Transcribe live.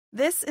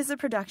This is a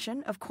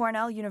production of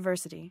Cornell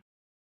University.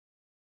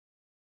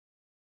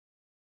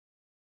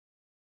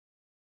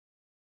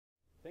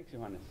 Thanks,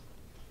 Johannes.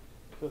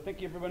 So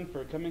thank you everyone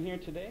for coming here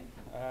today.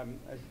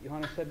 As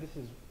Johannes said, this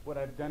is what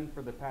I've done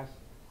for the past,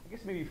 I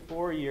guess maybe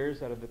 4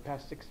 years out of the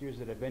past 6 years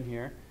that I've been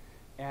here.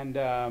 And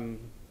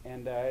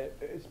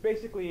it's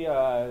basically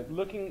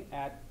looking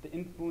at the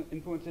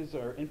influences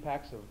or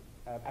impacts of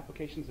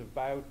applications of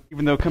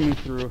even though coming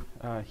through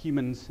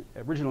humans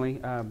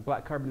originally,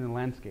 black carbon in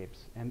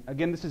landscapes. And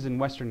again, this is in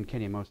Western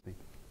Kenya mostly.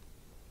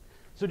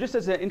 So just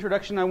as an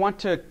introduction, I want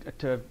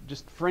to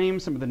just frame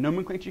some of the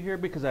nomenclature here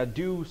because I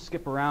do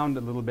skip around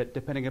a little bit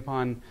depending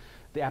upon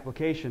the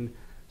application.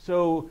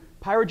 So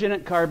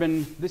pyrogenic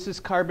carbon, this is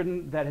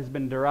carbon that has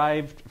been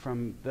derived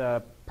from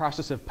the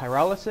process of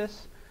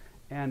pyrolysis.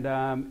 And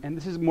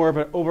this is more of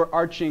an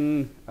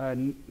overarching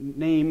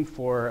name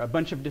for a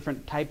bunch of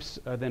different types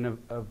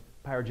of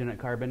pyrogenic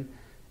carbon.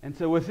 And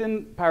so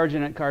within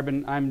pyrogenic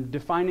carbon, I'm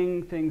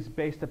defining things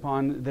based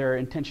upon their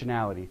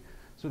intentionality.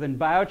 So then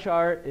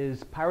biochar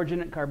is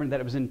pyrogenic carbon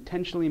that was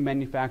intentionally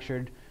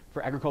manufactured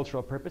for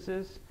agricultural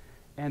purposes.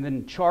 And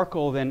then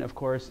charcoal then, of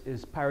course,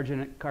 is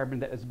pyrogenic carbon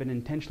that has been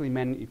intentionally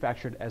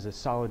manufactured as a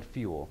solid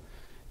fuel.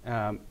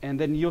 And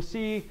then you'll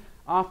see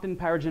often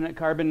pyrogenic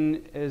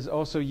carbon is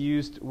also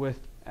used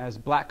as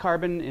black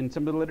carbon in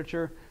some of the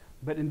literature.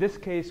 But in this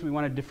case, we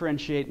want to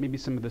differentiate maybe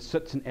some of the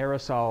soots and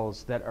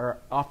aerosols that are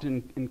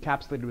often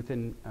encapsulated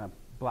within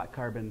black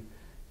carbon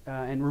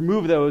and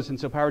remove those. And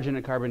so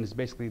pyrogenic carbon is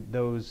basically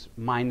those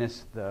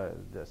minus the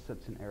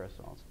soots and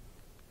aerosols.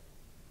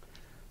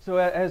 So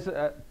as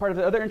part of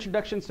the other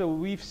introduction, so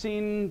we've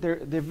seen there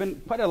have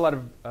been quite a lot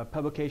of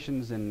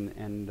publications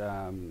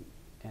and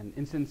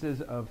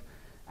instances of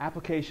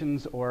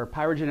applications or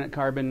pyrogenic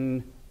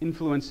carbon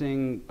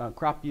influencing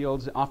crop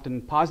yields,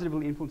 often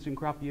positively influencing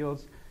crop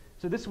yields.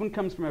 So this one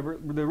comes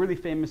from the really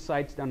famous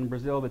sites down in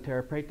Brazil, the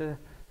Terra Preta.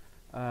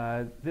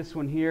 This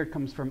one here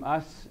comes from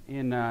us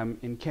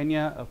in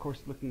Kenya, of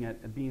course looking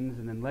at beans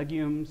and then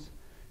legumes.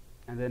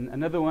 And then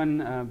another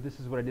one, this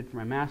is what I did for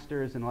my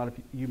master's, and a lot of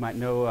you might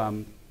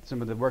know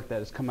some of the work that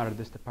has come out of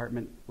this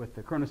department with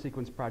the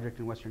Chronosequence project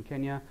in Western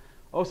Kenya.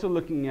 Also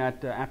looking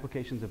at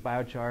applications of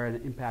biochar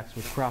and impacts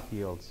with crop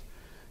yields.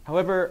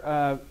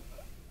 However,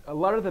 a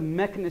lot of the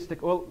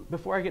mechanistic, well,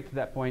 before I get to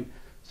that point,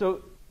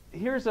 so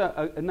here's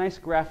a nice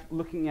graph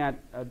looking at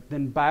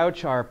then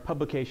biochar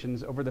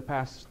publications over the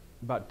past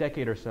about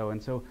decade or so.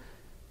 And so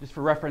just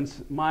for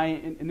reference, my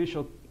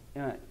initial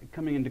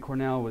coming into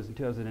Cornell was in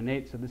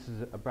 2008, so this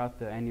is about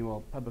the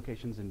annual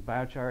publications in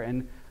biochar.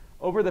 And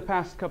over the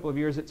past couple of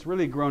years, it's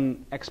really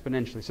grown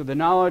exponentially. So the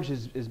knowledge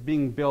is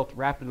being built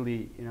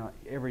rapidly,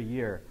 every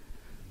year.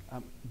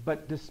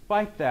 But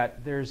despite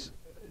that, there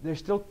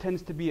still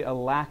tends to be a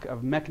lack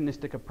of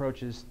mechanistic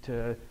approaches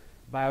to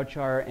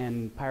biochar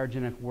and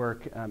pyrogenic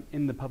work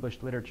in the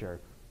published literature.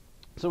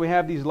 So we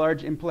have these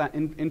large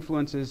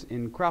influences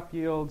in crop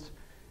yields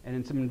and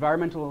in some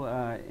environmental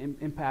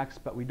impacts,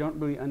 but we don't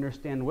really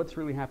understand what's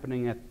really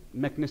happening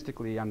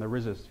mechanistically on the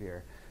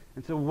rhizosphere.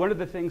 And so one of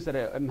the things that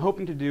I'm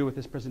hoping to do with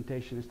this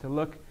presentation is to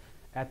look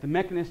at the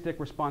mechanistic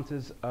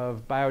responses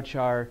of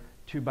biochar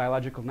to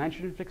biological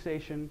nitrogen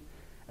fixation,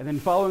 and then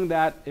following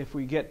that, if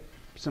we get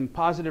some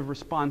positive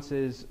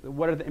responses,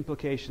 what are the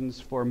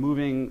implications for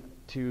moving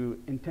to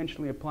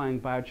intentionally applying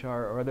biochar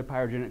or other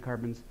pyrogenic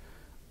carbons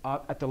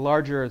at the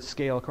larger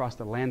scale across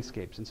the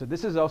landscapes. And so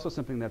this is also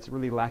something that's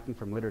really lacking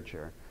from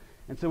literature.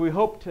 And so we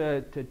hope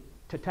to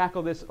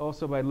tackle this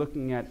also by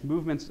looking at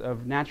movements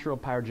of natural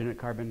pyrogenic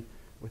carbon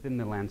within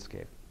the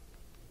landscape.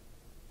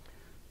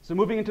 So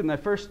moving into the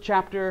first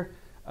chapter,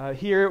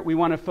 here we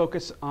want to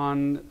focus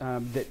on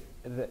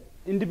the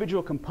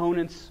individual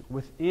components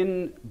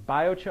within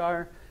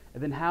biochar,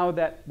 and then how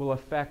that will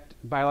affect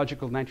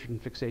biological nitrogen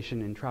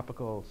fixation in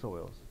tropical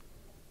soils.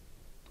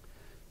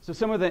 So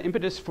some of the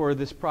impetus for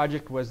this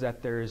project was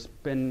that there's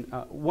been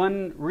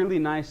one really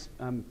nice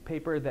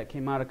paper that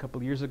came out a couple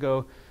of years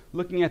ago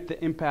looking at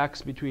the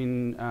impacts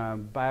between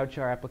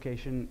biochar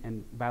application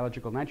and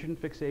biological nitrogen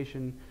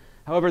fixation.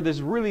 However, this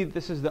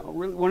is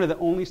one of the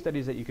only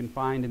studies that you can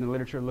find in the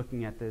literature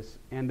looking at this,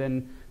 and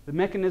then the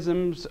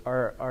mechanisms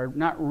are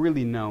not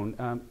really known.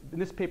 In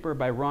this paper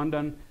by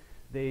Rondon,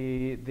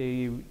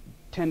 they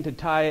tend to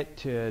tie it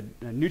to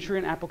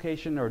nutrient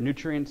application or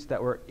nutrients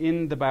that were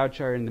in the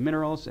biochar in the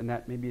minerals, and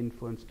that maybe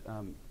influenced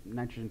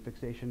nitrogen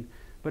fixation.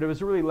 But it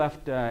was really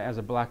left as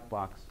a black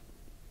box.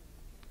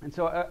 And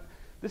so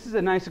this is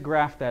a nice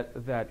graph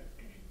that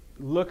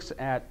looks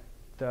at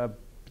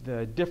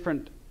the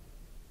different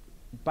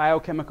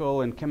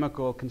biochemical and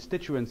chemical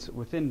constituents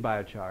within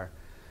biochar.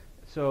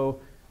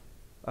 So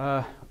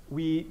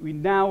we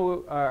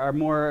now are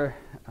more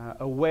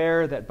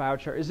aware that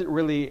biochar isn't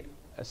really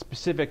a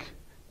specific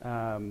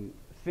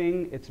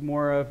thing. It's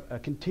more of a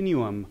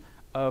continuum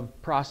of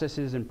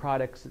processes and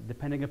products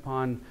depending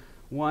upon,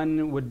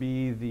 one would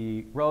be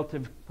the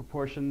relative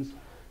proportions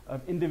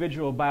of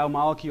individual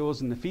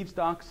biomolecules in the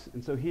feedstocks.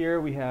 And so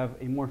here we have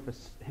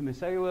amorphous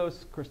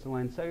hemicellulose,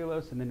 crystalline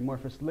cellulose, and then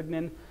amorphous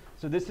lignin.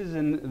 So this is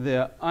in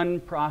the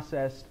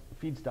unprocessed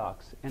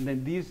feedstocks. And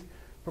then these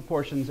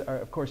proportions are,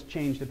 of course,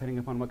 change depending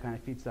upon what kind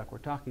of feedstock we're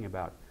talking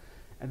about.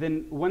 And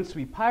then once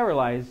we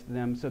pyrolyze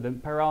them, so the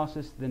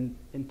pyrolysis, then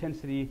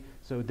intensity,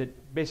 so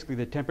that basically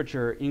the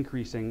temperature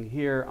increasing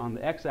here on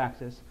the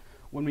x-axis,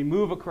 when we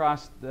move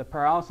across the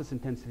pyrolysis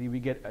intensity, we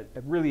get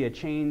really a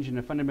change and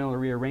a fundamental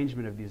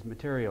rearrangement of these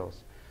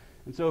materials.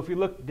 And so if we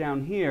look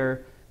down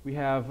here, we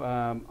have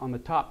on the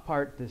top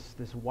part,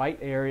 this white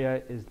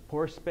area is the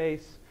pore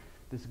space.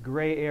 This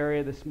gray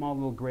area, the small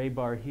little gray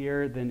bar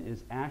here, then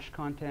is ash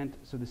content.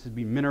 So this would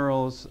be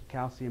minerals,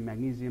 calcium,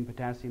 magnesium,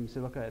 potassium,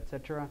 silica,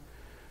 etc.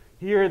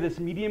 Here, this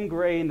medium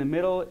gray in the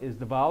middle is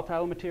the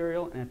volatile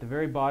material, and at the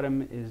very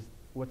bottom is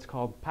what's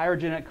called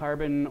pyrogenic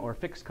carbon or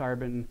fixed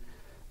carbon.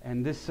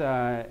 And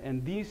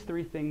these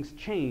three things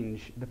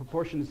change. The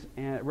proportions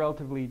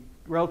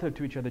relative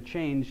to each other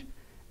change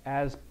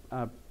as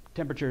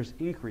temperatures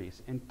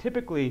increase. And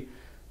typically,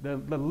 the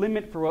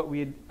limit for what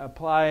we'd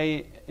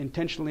apply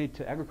intentionally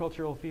to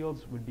agricultural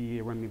fields would be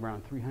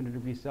around 300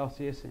 degrees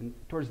Celsius, and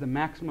towards the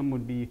maximum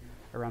would be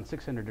around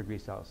 600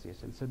 degrees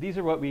Celsius. And so these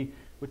are what we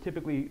would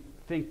typically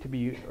think to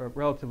be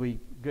relatively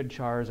good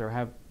chars, or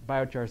have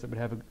biochars that would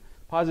have a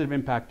positive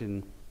impact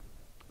in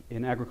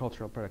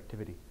agricultural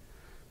productivity.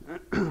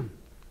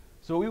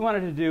 So what we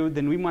wanted to do,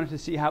 then we wanted to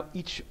see how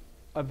each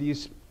of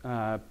these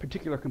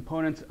particular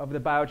components of the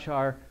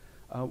biochar,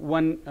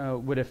 one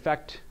would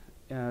affect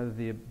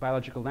the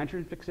biological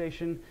nitrogen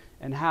fixation,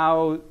 and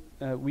how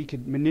we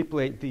could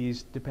manipulate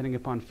these depending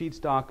upon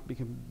feedstock,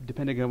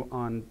 depending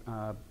on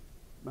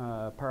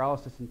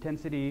pyrolysis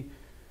intensity,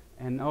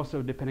 and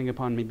also depending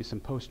upon maybe some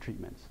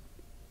post-treatments.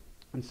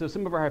 And so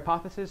some of our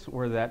hypotheses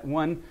were that,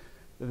 one,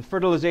 the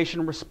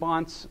fertilization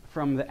response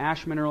from the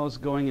ash minerals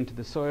going into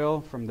the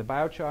soil from the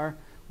biochar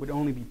would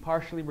only be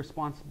partially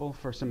responsible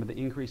for some of the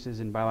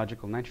increases in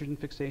biological nitrogen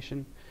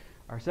fixation.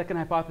 Our second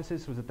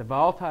hypothesis was that the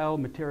volatile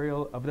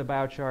material of the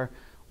biochar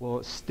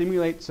will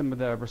stimulate some of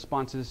the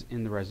responses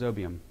in the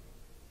rhizobium.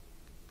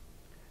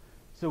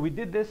 So we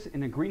did this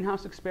in a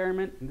greenhouse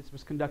experiment, and this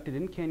was conducted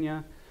in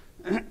Kenya.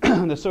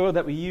 The soil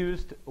that we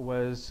used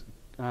was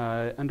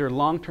under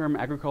long-term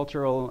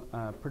agricultural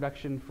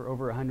production for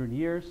over 100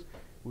 years.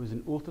 It was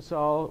an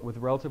ultasol with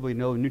relatively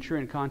no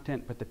nutrient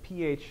content, but the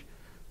pH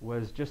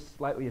was just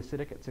slightly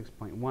acidic at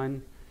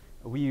 6.1.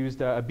 We used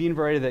a bean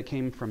variety that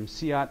came from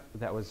Siat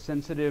that was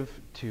sensitive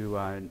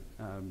to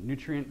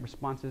nutrient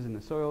responses in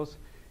the soils,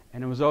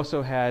 and it was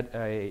also had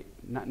a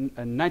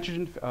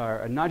nitrogen,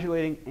 a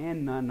nodulating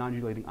and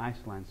non-nodulating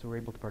isolant, so we're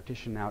able to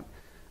partition out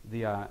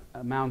the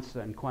amounts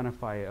and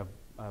quantify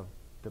of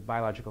the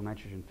biological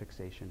nitrogen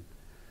fixation.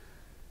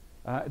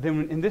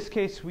 Then in this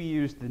case, we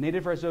used the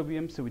native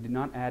rhizobium, so we did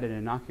not add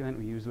an inoculant.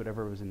 We used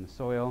whatever was in the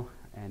soil,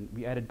 and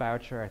we added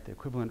biochar at the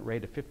equivalent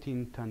rate of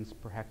 15 tons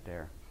per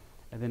hectare.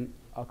 And then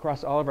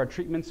across all of our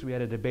treatments, we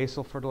added a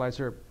basal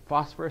fertilizer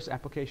phosphorus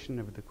application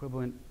of the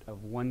equivalent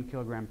of 1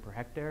 kilogram per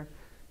hectare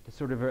to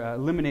sort of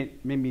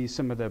eliminate maybe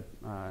some of the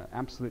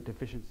absolute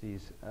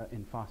deficiencies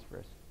in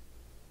phosphorus.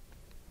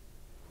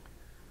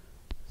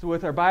 So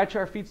with our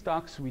biochar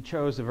feedstocks, we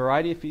chose a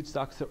variety of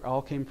feedstocks that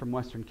all came from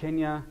Western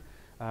Kenya.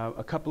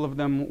 A couple of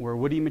them were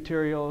woody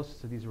materials,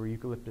 so these were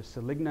Eucalyptus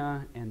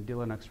saligna and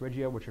Dilonux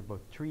regia, which are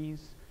both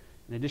trees.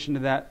 In addition to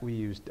that, we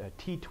used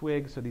tea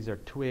twigs, so these are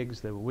twigs,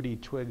 the woody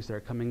twigs that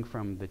are coming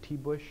from the tea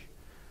bush.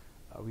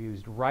 We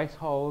used rice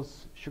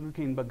hulls,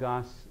 sugarcane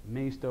bagasse,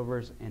 maize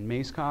stovers, and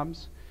maize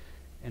cobs.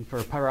 And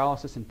for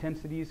pyrolysis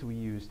intensities, we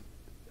used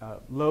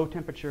low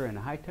temperature and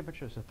high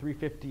temperature, so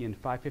 350 and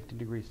 550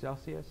 degrees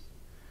Celsius.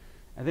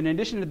 And then in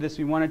addition to this,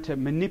 we wanted to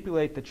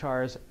manipulate the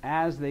chars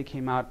as they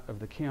came out of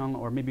the kiln,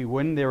 or maybe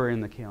when they were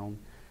in the kiln.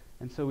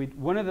 And so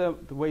one of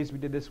the ways we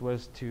did this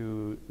was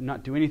to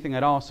not do anything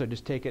at all, so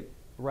just take it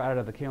right out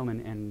of the kiln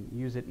and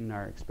use it in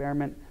our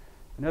experiment.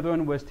 Another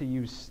one was to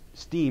use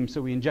steam,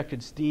 so we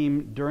injected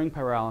steam during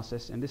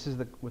pyrolysis, and this is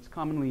what's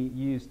commonly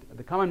used,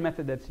 the common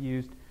method that's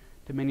used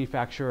to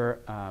manufacture,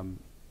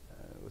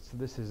 so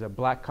this is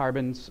black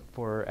carbons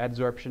for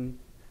adsorption.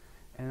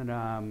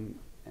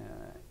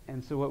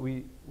 And so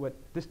what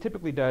this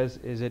typically does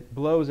is it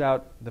blows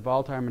out the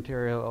volatile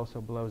material,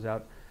 also blows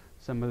out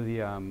some of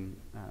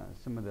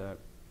the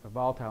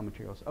volatile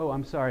materials. Oh,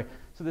 I'm sorry.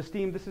 So the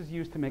steam, this is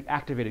used to make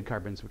activated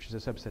carbons, which is a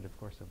subset, of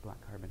course, of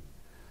black carbon.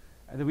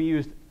 Then we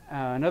used,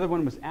 another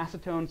one was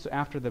acetone. So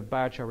after the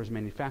biochar was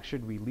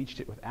manufactured, we leached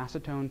it with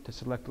acetone to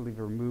selectively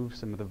remove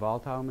some of the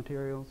volatile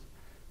materials.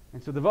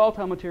 And so the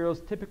volatile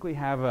materials typically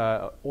have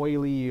a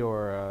oily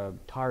or a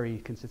tarry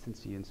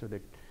consistency, and so they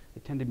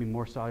tend to be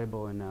more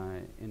soluble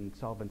in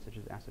solvents such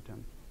as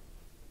acetone.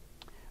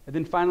 And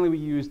then finally, we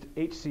used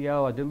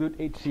HCl, a dilute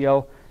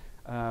HCl,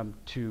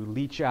 to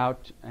leach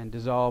out and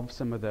dissolve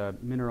some of the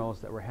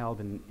minerals that were held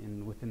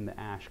within the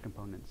ash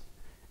components.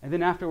 And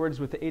then afterwards,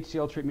 with the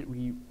HCl treatment,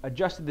 we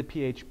adjusted the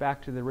pH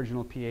back to the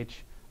original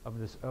pH of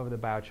the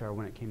biochar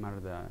when it came out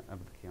of the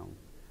kiln.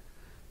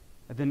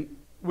 And then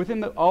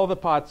within all the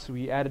pots,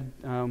 we added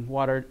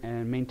water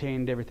and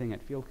maintained everything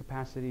at field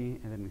capacity,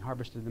 and then we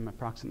harvested them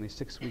approximately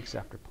 6 weeks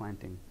after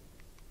planting.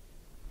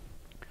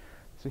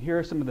 So here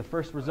are some of the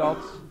first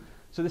results.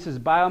 So this is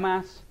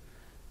biomass.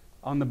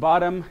 On the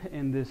bottom,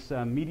 in this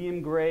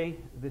medium gray,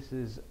 this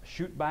is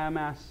shoot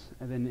biomass,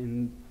 and then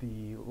in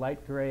the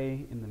light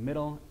gray in the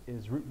middle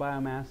is root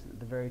biomass. At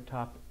the very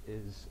top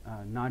is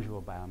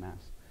nodule biomass.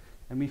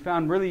 And we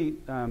found really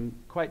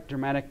quite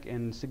dramatic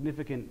and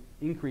significant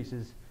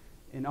increases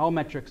in all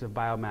metrics of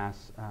biomass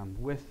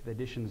with the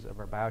additions of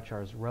our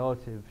biochars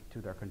relative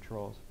to their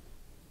controls.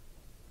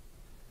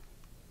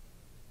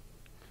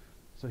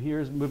 So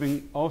here's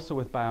moving also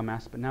with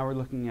biomass, but now we're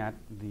looking at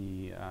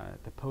the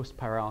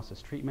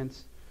post-pyrolysis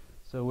treatments.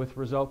 So with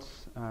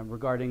results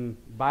regarding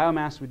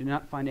biomass, we did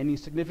not find any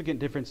significant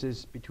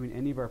differences between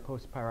any of our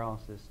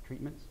post-pyrolysis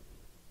treatments.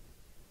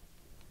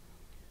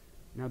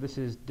 Now this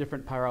is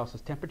different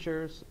pyrolysis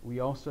temperatures. We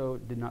also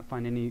did not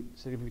find any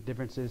significant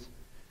differences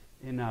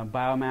in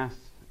biomass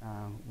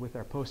with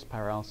our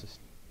post-pyrolysis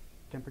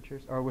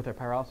temperatures, or with our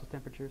pyrolysis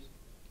temperatures.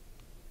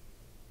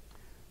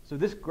 So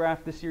this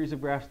graph, this series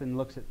of graphs then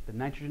looks at the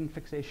nitrogen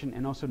fixation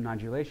and also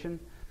nodulation.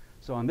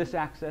 So on this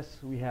axis,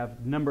 we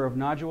have number of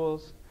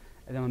nodules,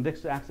 and then on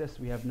this axis,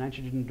 we have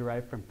nitrogen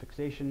derived from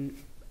fixation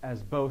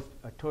as both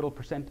a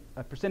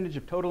percentage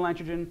of total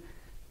nitrogen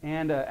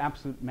and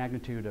absolute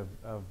magnitude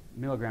of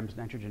milligrams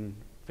nitrogen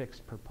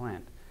fixed per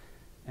plant.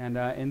 And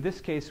in this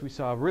case, we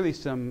saw really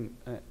some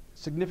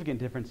significant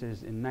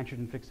differences in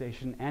nitrogen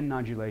fixation and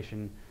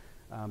nodulation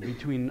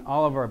between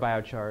all of our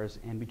biochars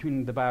and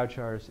between the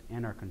biochars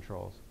and our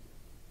controls.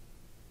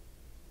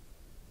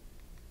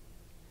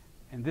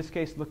 In this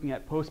case, looking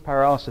at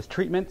post-pyrolysis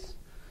treatments,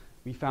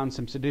 we found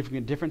some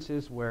significant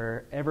differences.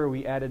 Wherever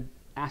we added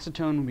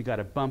acetone, we got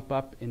a bump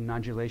up in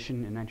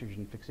nodulation and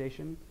nitrogen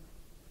fixation.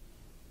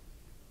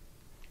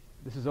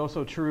 This is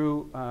also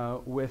true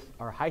with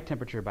our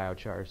high-temperature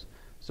biochars.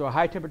 So our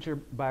high-temperature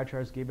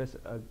biochars gave us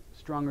a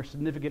stronger,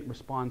 significant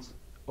response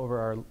over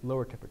our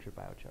lower-temperature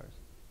biochars.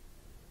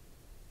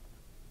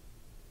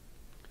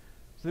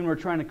 So then we're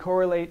trying to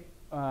correlate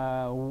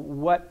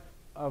what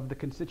of the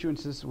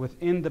constituencies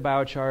within the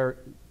biochar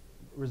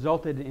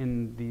resulted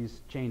in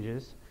these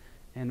changes.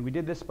 And we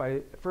did this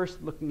by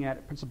first looking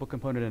at principal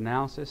component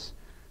analysis.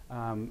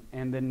 And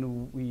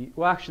then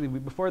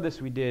before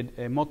this, we did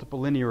a multiple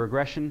linear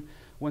regression.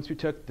 Once we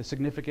took the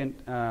significant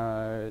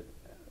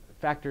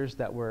factors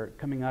that were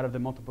coming out of the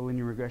multiple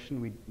linear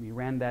regression, we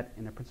ran that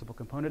in a principal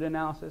component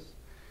analysis.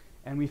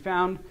 And we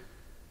found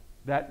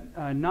that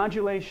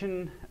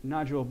nodulation,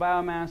 nodule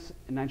biomass,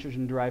 and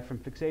nitrogen derived from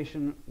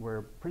fixation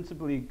were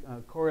principally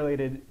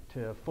correlated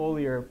to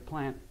foliar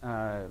plant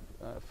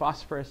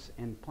phosphorus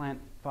and plant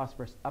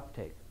phosphorus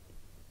uptake.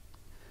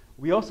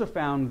 We also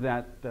found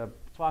that the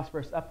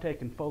phosphorus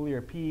uptake and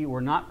foliar P were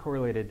not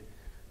correlated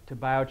to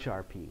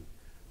biochar P,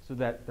 so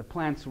that the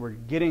plants were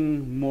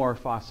getting more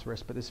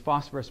phosphorus, but this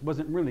phosphorus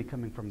wasn't really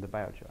coming from the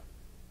biochar.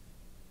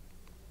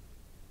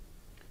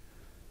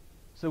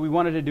 So we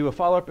wanted to do a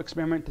follow-up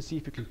experiment to see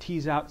if we can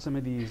tease out some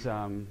of these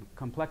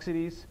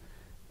complexities.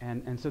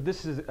 And so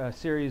this is a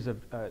series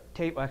of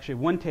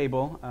one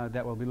table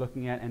that we'll be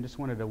looking at, and just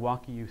wanted to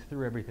walk you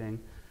through everything.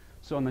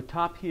 So on the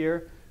top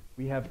here,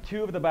 we have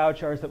two of the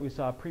biochars that we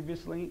saw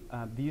previously.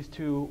 These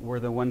two were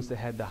the ones that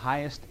had the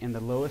highest and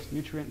the lowest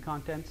nutrient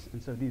contents,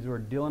 and so these were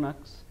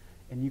Dilonux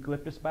and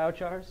eucalyptus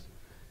biochars.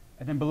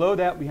 And then below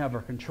that, we have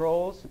our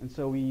controls, and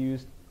so we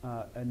used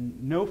a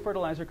no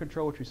fertilizer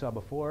control, which we saw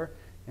before.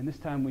 And this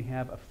time we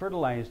have a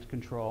fertilized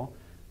control,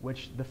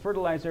 which the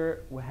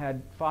fertilizer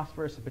had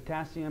phosphorus and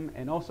potassium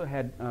and also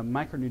had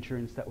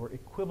micronutrients that were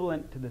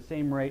equivalent to the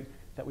same rate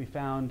that we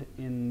found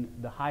in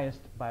the highest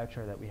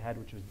biochar that we had,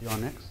 which was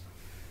Dilonix.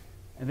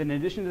 And then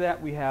in addition to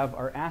that, we have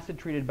our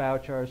acid-treated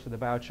biochars, so the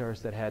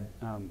biochars that had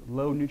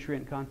low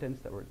nutrient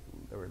contents that were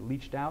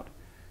leached out.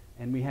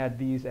 And we had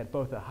these at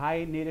both a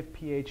high native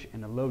pH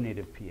and a low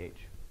native pH.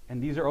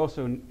 And these are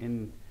also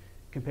in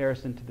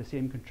comparison to the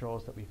same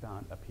controls that we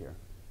found up here.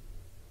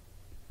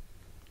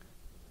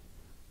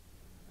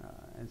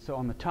 And so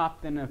on the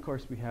top then, of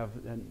course, we have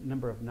a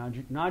number of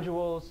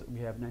nodules. We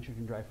have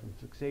nitrogen derived from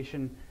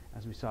fixation,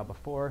 as we saw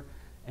before.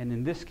 And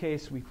in this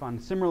case, we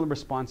found similar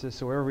responses.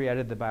 So wherever we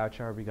added the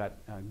biochar, we got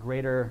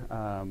greater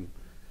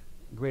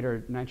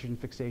nitrogen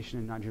fixation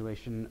and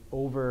nodulation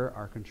over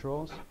our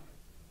controls.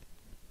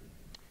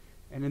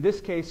 And in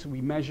this case, we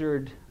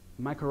measured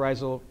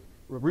mycorrhizal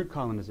root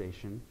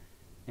colonization.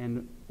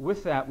 And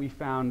with that, we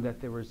found that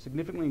there was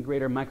significantly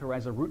greater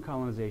mycorrhizal root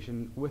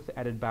colonization with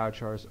added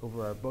biochars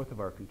over both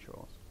of our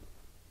controls.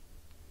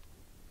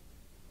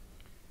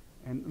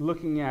 And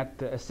looking at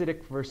the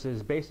acidic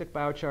versus basic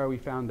biochar, we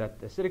found that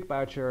the acidic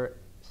biochar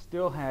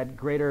still had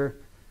greater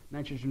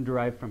nitrogen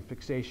derived from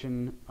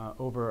fixation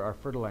over our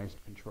fertilized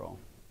control.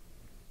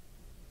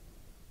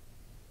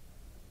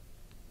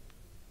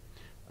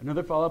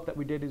 Another follow-up that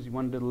we did is we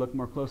wanted to look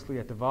more closely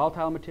at the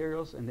volatile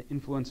materials and the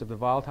influence of the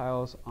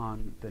volatiles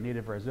on the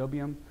native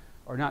rhizobium,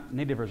 or not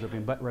native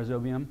rhizobium, but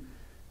rhizobium.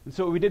 And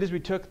so what we did is we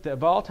took the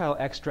volatile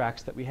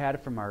extracts that we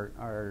had from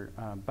our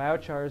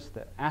biochars,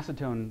 the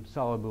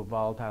acetone-soluble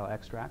volatile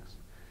extracts,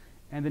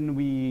 and then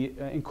we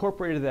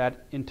incorporated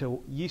that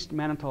into yeast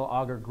mannitol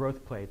agar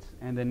growth plates.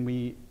 And then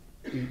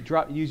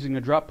using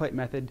a drop plate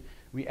method,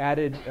 we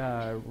added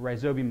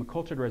rhizobium,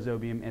 cultured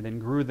rhizobium, and then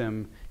grew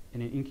them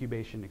in an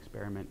incubation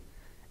experiment.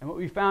 And what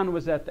we found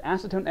was that the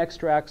acetone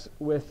extracts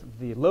with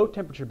the low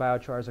temperature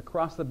biochars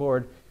across the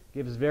board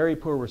gives very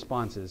poor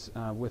responses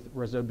with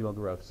rhizobial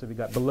growth. So we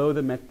got below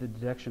the method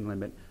detection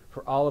limit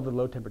for all of the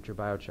low temperature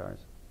biochars.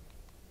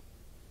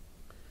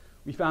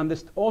 We found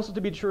this also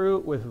to be true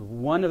with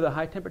one of the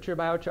high temperature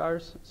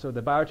biochars. So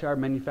the biochar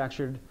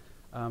manufactured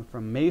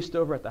from maize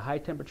stover at the high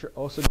temperature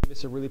also gave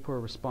us a really poor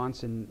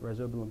response in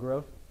rhizobial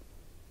growth.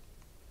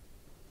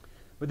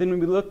 But then when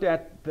we looked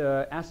at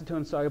the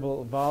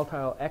acetone-soluble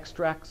volatile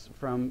extracts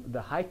from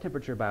the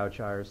high-temperature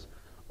biochars,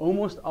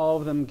 almost all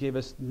of them gave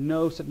us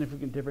no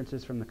significant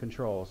differences from the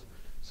controls.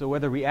 So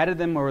whether we added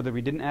them or whether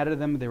we didn't add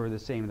them, they were the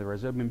same. The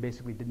rhizobium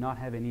basically did not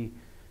have any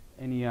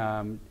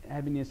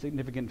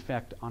significant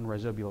effect on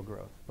rhizobial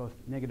growth, both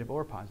negative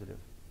or positive.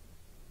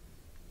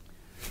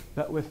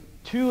 But with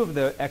two of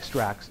the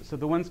extracts, so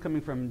the ones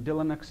coming from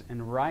Dillinux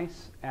and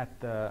rice at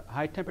the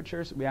high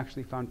temperatures, we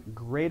actually found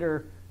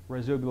greater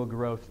rhizobial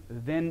growth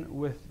than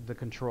with the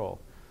control,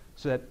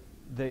 so that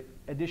the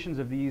additions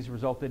of these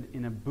resulted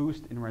in a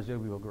boost in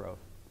rhizobial growth.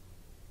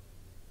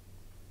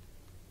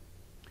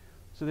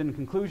 So then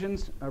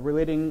conclusions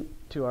relating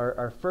to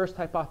our first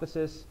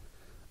hypothesis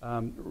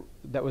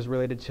that was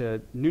related to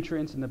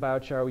nutrients in the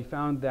biochar, we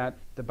found that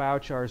the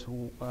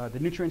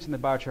nutrients in the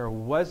biochar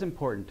was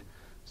important.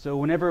 So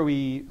whenever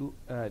we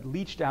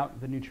leached out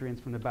the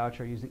nutrients from the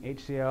biochar using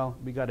HCl,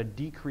 we got a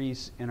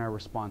decrease in our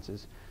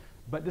responses.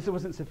 But this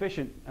wasn't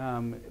sufficient.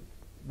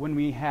 When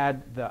we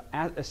had the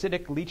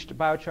acidic leached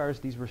biochars,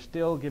 these were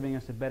still giving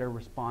us a better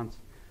response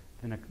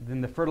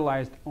than the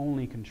fertilized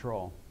only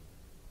control.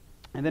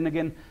 And then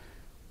again,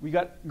 we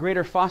got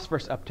greater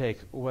phosphorus uptake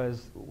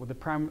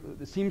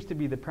seems to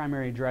be the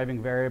primary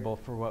driving variable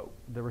for what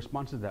the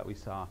responses that we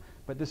saw.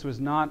 But this was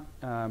not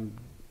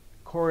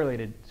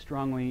correlated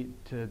strongly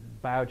to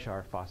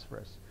biochar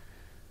phosphorus.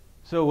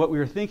 So what we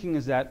were thinking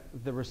is that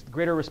the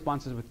greater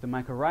responses with the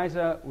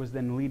mycorrhiza was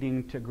then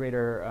leading to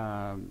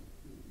greater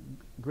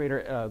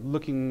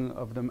looking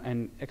of them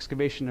and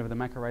excavation of the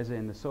mycorrhiza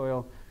in the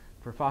soil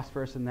for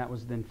phosphorus, and that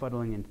was then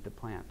fuddling into the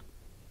plant.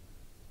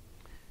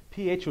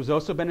 pH was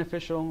also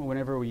beneficial.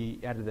 Whenever we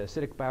added the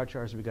acidic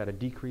biochars, we got a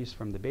decrease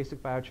from the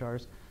basic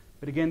biochars.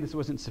 But again, this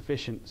wasn't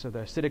sufficient, so the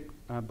acidic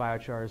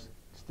biochars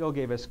still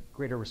gave us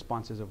greater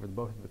responses over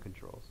both of the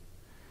controls.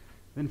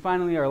 Then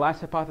finally, our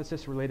last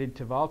hypothesis related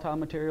to volatile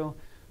material.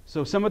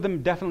 So some of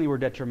them definitely were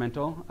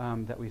detrimental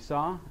that we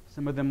saw.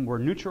 Some of them were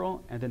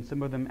neutral, and then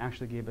some of them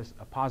actually gave us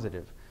a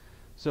positive.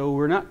 So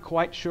we're not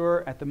quite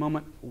sure at the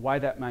moment why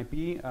that might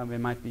be. It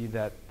might be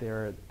that they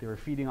were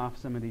feeding off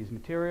some of these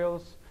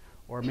materials,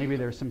 or maybe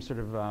there's some sort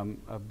of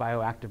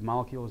bioactive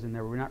molecules in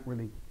there. We're not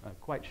really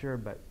quite sure,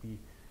 but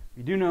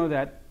we do know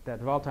that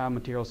volatile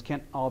materials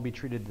can't all be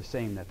treated the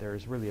same, that there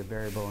is really a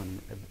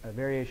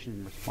variation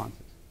in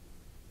responses.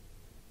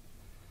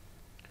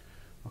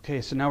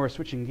 Okay, so now we're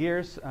switching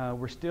gears.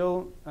 We're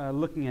still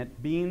looking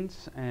at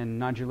beans and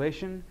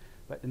nodulation,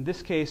 but in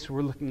this case,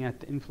 we're looking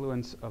at the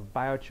influence of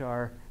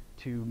biochar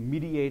to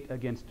mediate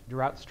against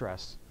drought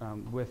stress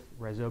with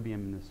rhizobium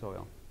in the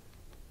soil.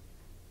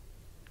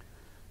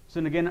 So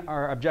and again,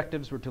 our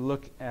objectives were to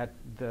look at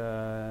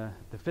the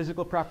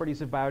physical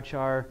properties of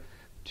biochar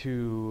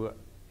to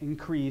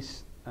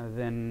increase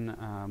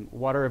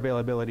water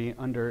availability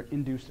under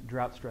induced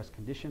drought stress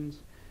conditions.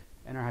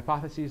 And our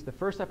hypotheses, the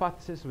first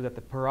hypothesis was that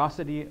the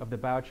porosity of the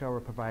biochar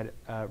will provide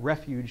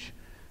refuge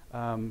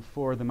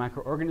for the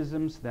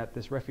microorganisms, that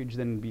this refuge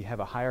then have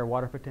a higher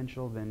water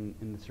potential than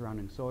in the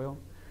surrounding soil.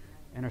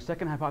 And our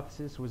second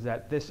hypothesis was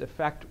that this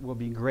effect will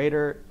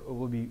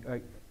be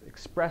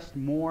expressed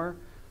more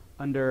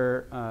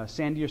under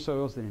sandier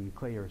soils than in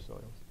clayer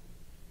soils.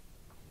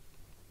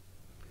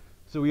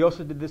 So we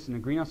also did this in a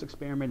greenhouse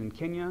experiment in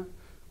Kenya.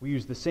 We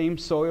used the same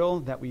soil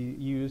that we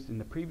used in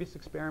the previous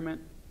experiment,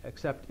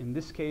 except in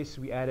this case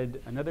we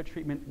added another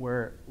treatment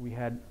where we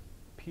had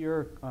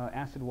pure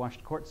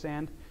acid-washed quartz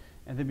sand,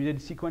 and then we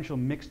did sequential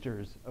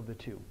mixtures of the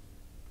two.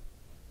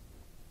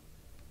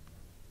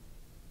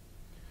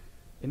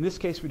 In this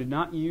case, we did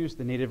not use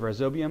the native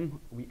rhizobium.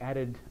 We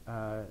added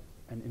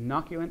an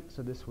inoculant,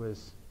 so this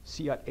was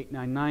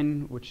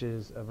C.899, which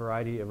is a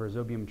variety of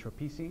Rhizobium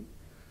tropici,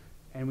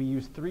 and we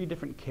used 3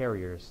 different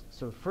carriers.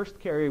 So the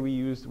first carrier we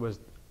used was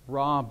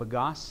raw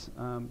bagasse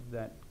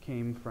that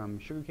came from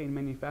sugarcane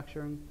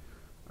manufacturing.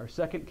 Our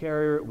second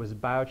carrier was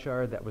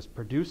biochar that was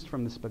produced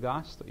from this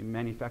bagasse that we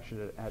manufactured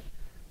it at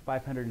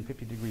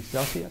 550 degrees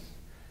Celsius.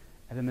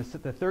 And then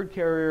the third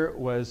carrier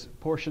was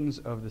portions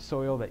of the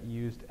soil that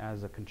used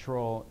as a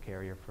control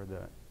carrier for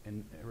the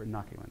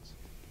inoculants.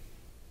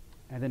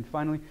 And then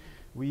finally,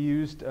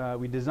 we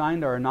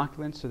designed our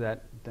inoculants so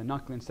that the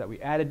inoculants that we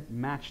added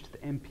matched the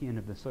MPN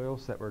of the soil,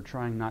 so that we're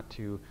trying not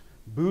to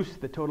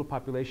boost the total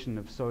population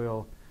of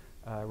soil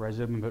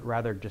rhizobium, but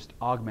rather just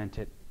augment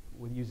it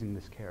with using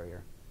this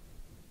carrier.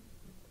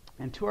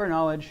 And to our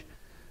knowledge,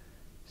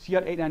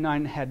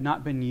 C.899 had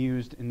not been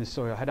used in the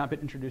soil, had not been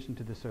introduced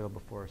into the soil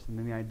before. So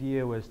then the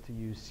idea was to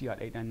use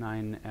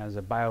C.899 as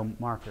a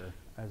biomarker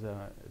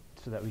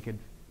so that we could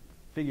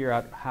figure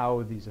out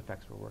how these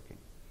effects were working.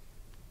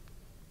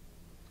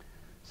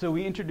 So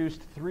we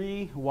introduced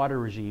 3 water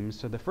regimes.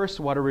 So the first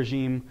water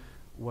regime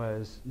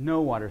was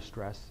no water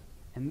stress.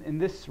 And in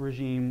this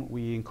regime,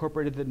 we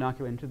incorporated the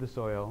inoculant into the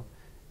soil,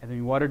 and then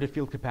we watered to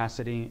field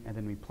capacity, and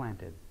then we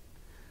planted.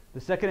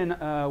 The second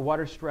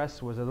water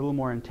stress was a little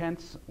more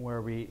intense,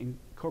 where we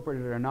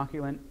incorporated our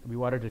inoculant, we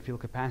watered to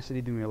field capacity,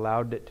 then we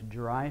allowed it to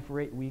dry for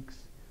 8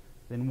 weeks,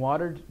 then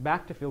watered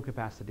back to field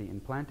capacity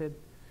and planted.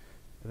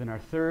 And then our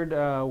third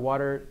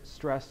water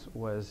stress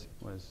was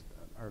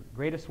our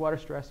greatest water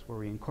stress, where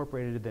we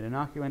incorporated the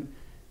inoculant,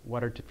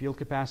 watered to field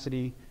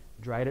capacity,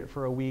 dried it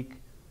for a week,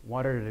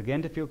 watered it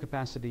again to field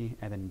capacity,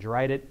 and then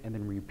dried it, and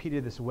then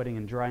repeated this wetting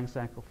and drying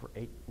cycle for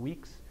 8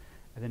 weeks.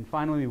 And then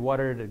finally we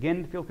watered it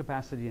again to field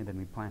capacity, and then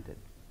we planted.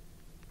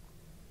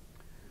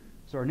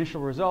 So our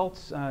initial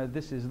results,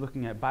 this is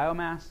looking at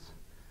biomass.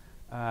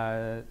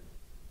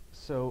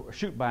 So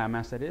shoot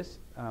biomass, that is.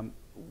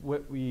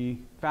 What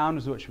we found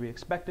is what we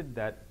expected,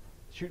 that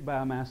shoot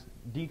biomass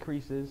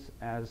decreases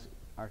as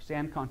our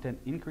sand content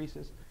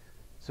increases.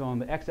 So on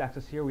the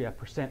x-axis here we have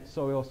percent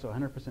soil, so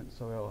 100%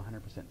 soil,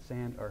 100%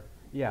 sand, or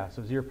yeah,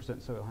 so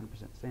 0% soil,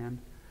 100% sand.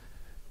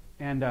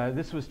 And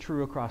this was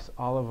true across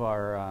all of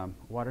our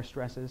water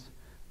stresses.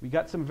 We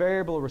got some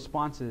variable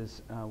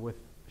responses with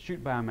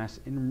shoot biomass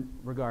in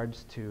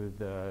regards to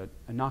the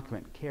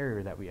inoculant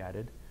carrier that we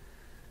added.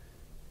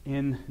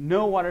 In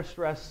no water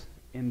stress,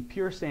 in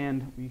pure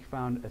sand, we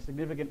found a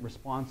significant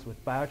response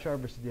with biochar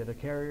versus the other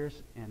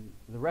carriers, and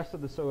the rest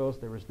of the soils,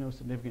 there was no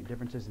significant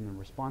differences in the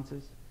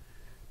responses.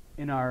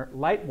 In our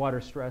light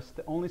water stress,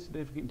 the only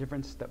significant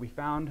difference that we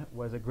found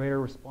was a greater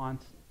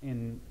response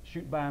in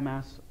shoot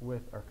biomass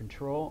with our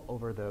control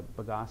over the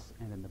bagasse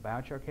and then the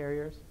biochar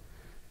carriers.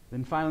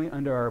 Then finally,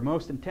 under our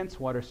most intense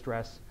water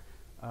stress,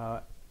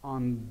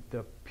 on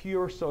the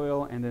pure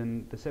soil and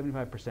then the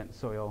 75%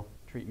 soil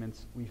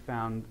treatments, we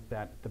found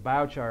that the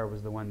biochar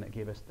was the one that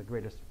gave us the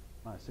greatest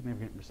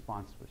significant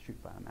response with shoot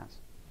biomass.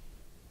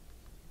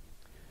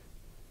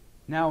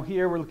 Now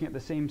here we're looking at the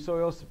same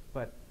soils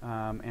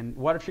and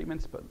water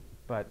treatments,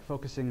 but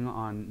focusing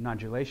on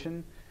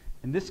nodulation.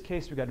 In this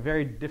case, we got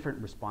very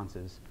different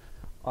responses.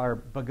 Our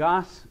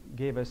bagasse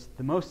gave us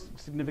the most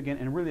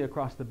significant, and really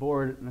across the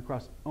board and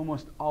across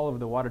almost all of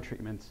the water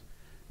treatments,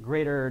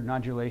 greater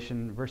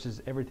nodulation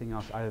versus everything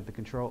else, either the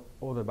control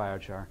or the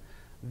biochar.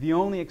 The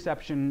only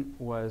exception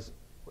was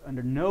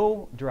under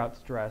no drought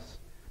stress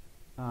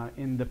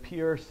in the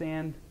pure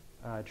sand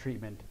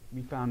treatment.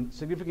 We found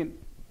significant,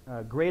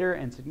 greater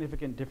and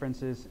significant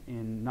differences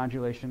in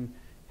nodulation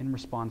in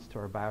response to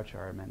our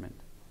biochar amendment.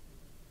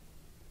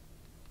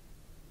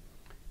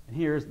 And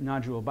here's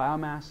nodule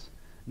biomass.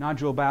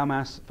 Nodule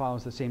biomass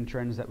follows the same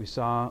trends that we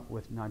saw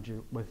with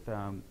nodulation.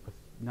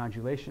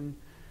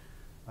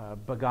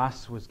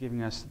 Bagasse was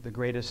giving us the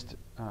greatest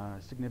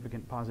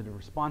significant positive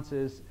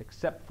responses,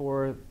 except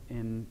for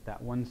in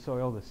that one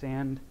soil, the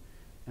sand,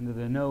 and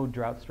the no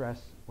drought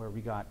stress, where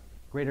we got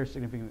greater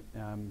significant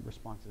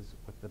responses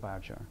with the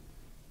biochar.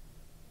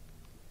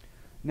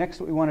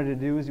 Next, what we wanted to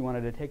do is we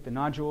wanted to take the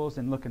nodules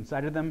and look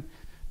inside of them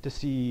to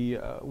see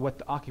what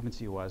the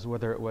occupancy was,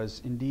 whether it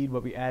was indeed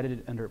what we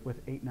added with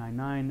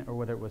 899 or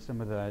whether it was some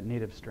of the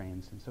native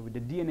strains. And so we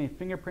did DNA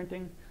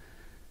fingerprinting.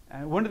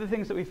 One of the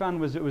things that we found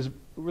was it was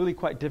really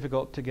quite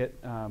difficult to get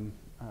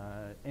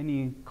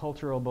any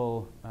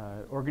culturable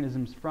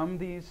organisms from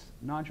these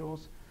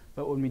nodules.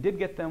 But when we did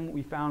get them,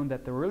 we found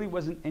that there really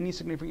wasn't any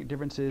significant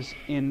differences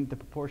in the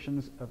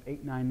proportions of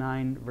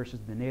 899 versus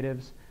the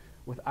natives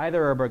with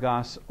either our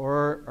bagasse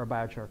or our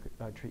biochar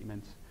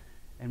treatments.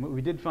 And what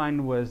we did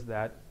find was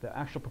that the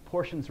actual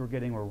proportions we're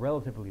getting were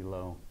relatively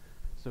low.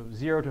 So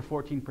 0 to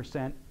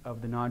 14%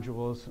 of the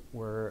nodules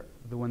were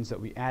the ones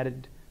that we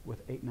added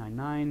with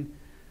 899.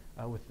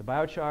 With the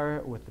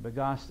biochar, with the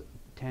bagasse,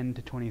 10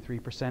 to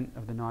 23%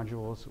 of the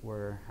nodules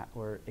were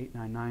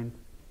 899.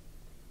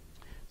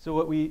 So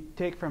what we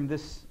take from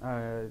these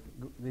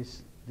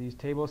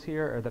tables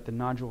here are that the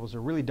nodules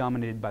are really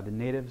dominated by the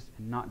natives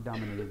and not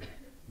dominated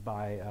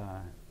by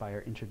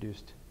our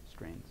introduced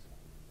strains.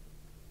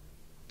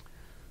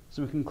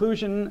 So in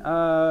conclusion,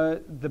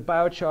 the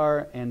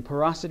biochar and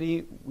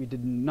porosity, we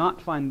did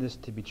not find this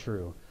to be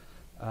true.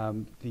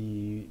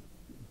 The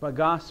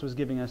bagasse was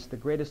giving us the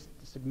greatest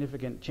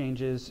significant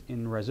changes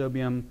in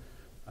rhizobium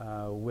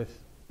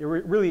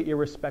really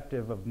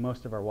irrespective of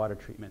most of our water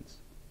treatments.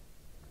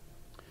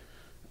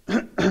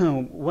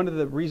 One of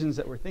the reasons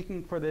that we're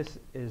thinking for this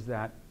is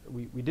that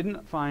we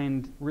didn't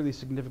find really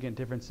significant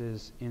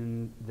differences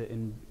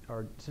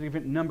or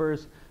significant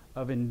numbers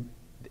of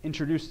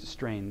introduced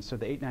strains, so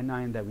the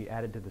 899 that we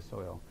added to the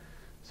soil.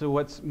 So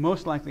what's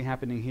most likely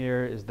happening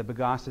here is the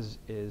bagasse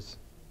is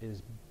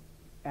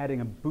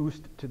adding a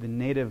boost to the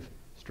native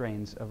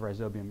strains of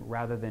rhizobium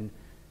rather than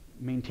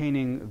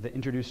maintaining the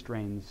introduced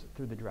strains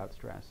through the drought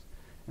stress.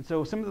 And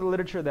so some of the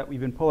literature that we've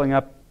been pulling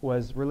up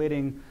was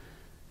relating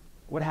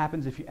what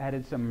happens if you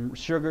added some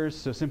sugars,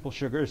 so simple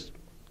sugars,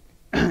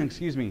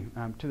 excuse me,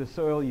 to the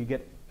soil. You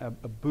get a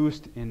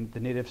boost in the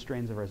native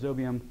strains of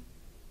rhizobium.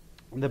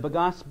 The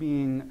bagasse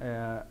being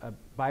a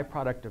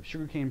byproduct of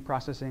sugarcane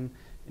processing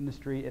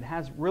industry, it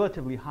has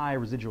relatively high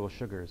residual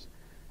sugars.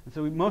 And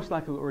so most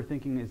likely what we're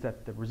thinking is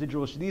that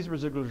these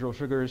residual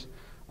sugars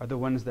are the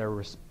ones that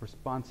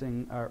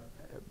are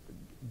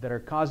that are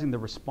causing the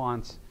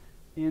response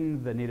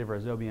in the native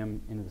rhizobium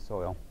into the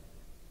soil.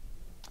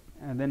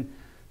 And then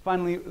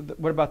finally,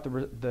 what about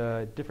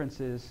the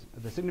differences,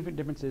 the significant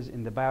differences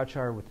in the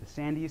biochar with the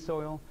sandy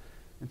soil?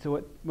 And so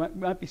what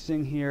we might be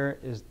seeing here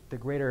is the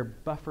greater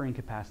buffering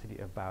capacity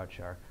of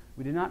biochar.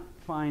 We did not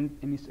find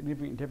any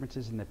significant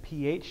differences in the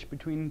pH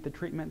between the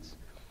treatments,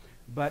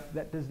 but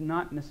that does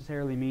not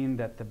necessarily mean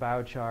that the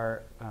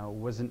biochar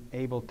wasn't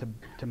able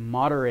to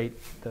moderate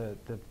the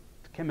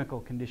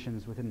chemical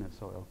conditions within the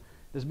soil.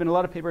 There's been a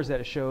lot of papers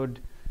that showed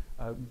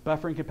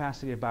buffering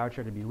capacity of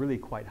biochar to be really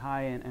quite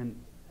high, and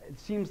it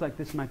seems like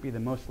this might be the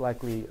most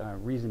likely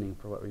reasoning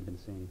for what we've been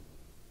seeing.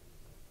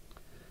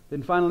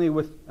 Then finally,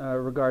 with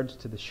regards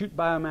to the shoot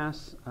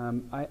biomass,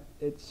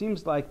 it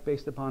seems like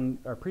based upon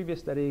our previous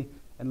study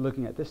and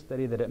looking at this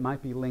study that it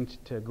might be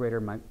linked to greater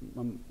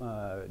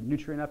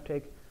nutrient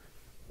uptake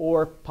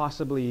or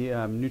possibly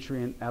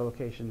nutrient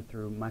allocation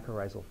through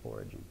mycorrhizal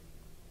foraging.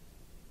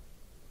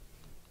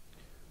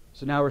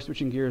 So now we're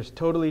switching gears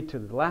totally to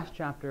the last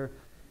chapter,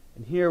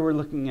 and here we're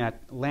looking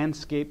at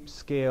landscape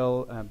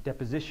scale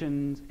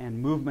depositions and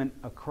movement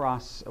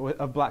across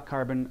of black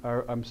carbon,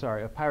 or I'm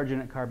sorry, of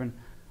pyrogenic carbon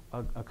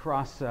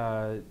across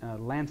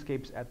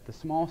landscapes at the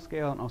small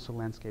scale and also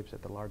landscapes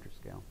at the larger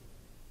scale.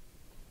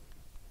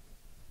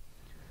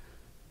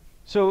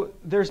 So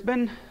there's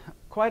been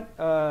quite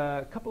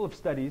a couple of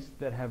studies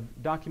that have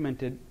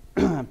documented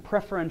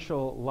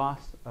preferential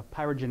loss of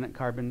pyrogenic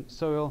carbon,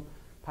 soil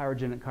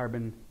pyrogenic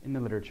carbon in the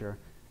literature.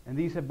 And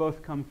these have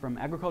both come from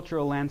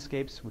agricultural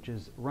landscapes, which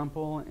is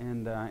Rumpel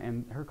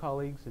and her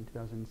colleagues in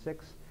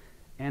 2006,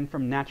 and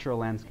from natural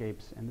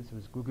landscapes, and this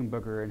was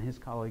Guggenberger and his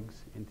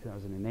colleagues in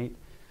 2008.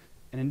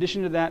 In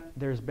addition to that,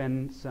 there's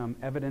been some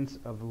evidence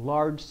of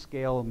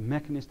large-scale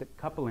mechanistic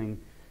coupling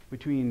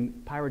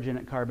between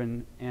pyrogenic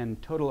carbon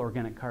and total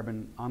organic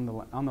carbon on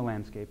the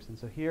landscapes. And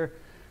so here,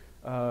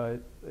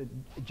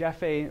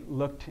 Jaffe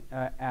looked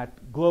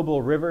at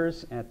global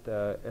rivers, at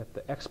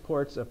the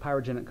exports of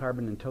pyrogenic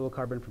carbon and total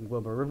carbon from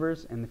global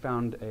rivers, and they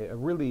found a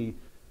really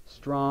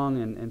strong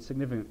and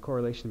significant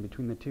correlation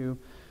between the two.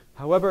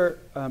 However,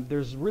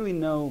 there's really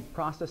no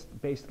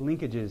process-based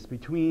linkages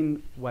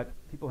between what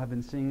people have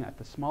been seeing at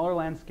the smaller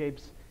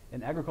landscapes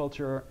in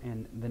agriculture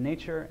and the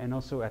nature, and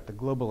also at the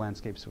global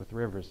landscapes with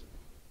rivers.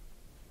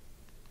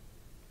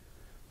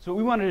 So what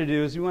we wanted to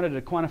do is we wanted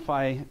to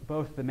quantify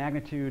both the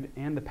magnitude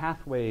and the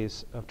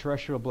pathways of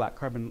terrestrial black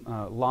carbon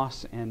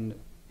loss and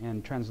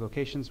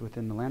translocations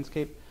within the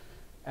landscape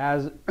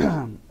as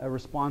a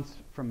response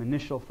from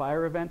initial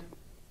fire event.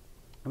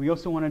 And we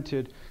also wanted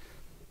to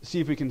see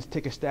if we can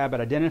take a stab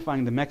at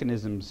identifying the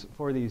mechanisms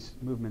for these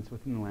movements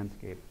within the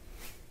landscape.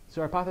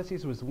 So our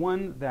hypothesis was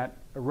one, that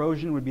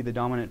erosion would be the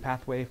dominant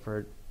pathway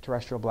for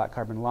terrestrial black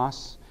carbon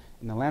loss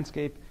in the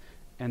landscape,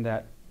 and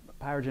that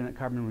pyrogenic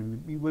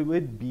carbon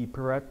would be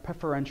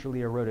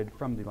preferentially eroded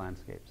from the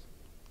landscapes.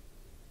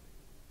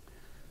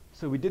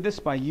 So we did this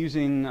by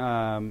using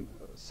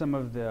some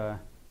of the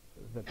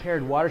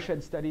paired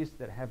watershed studies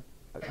that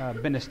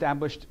have been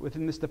established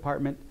within this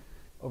department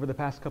over the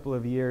past couple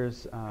of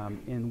years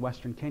in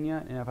Western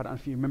Kenya. And I don't know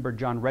if you remember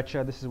John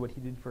Recha, this is what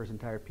he did for his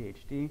entire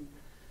PhD.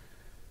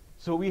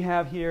 So what we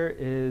have here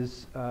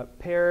is a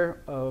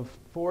pair of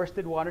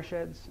forested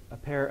watersheds, a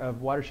pair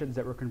of watersheds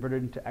that were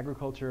converted into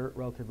agriculture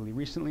relatively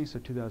recently, so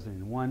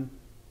 2001,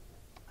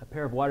 a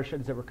pair of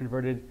watersheds that were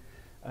converted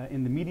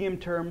in the medium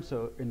term,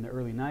 so in the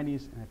early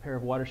 90s, and a pair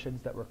of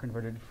watersheds that were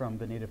converted from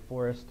the native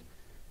forest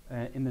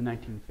in the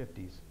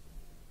 1950s.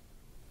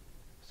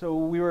 So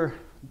we were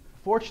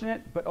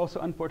fortunate, but also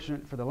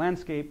unfortunate for the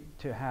landscape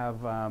to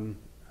have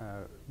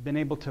been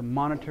able to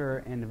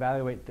monitor and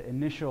evaluate the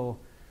initial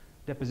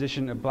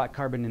deposition of black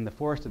carbon in the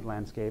forested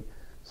landscape.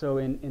 So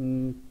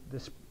in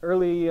this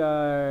early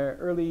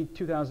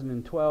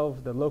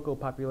 2012, the local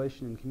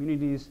population and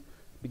communities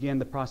began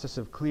the process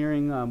of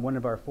clearing one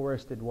of our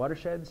forested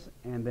watersheds,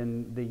 and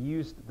then they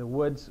used the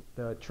woods,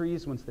 the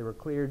trees, once they were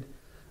cleared,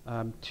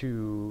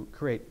 to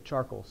create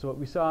charcoal. So what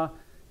we saw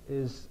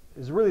is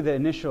really the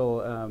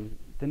initial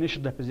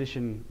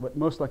deposition, what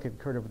most likely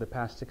occurred over the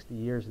past 60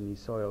 years in these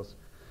soils.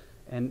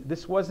 And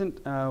this wasn't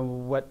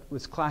what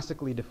was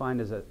classically defined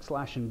as a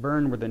slash and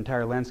burn, where the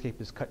entire landscape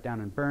is cut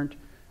down and burnt.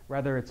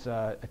 Rather, it's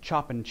a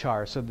chop and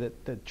char, so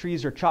that the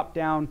trees are chopped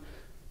down,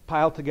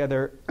 piled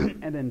together,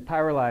 and then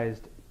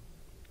pyrolyzed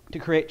to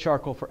create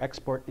charcoal for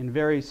export in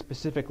very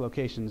specific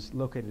locations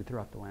located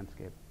throughout the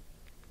landscape.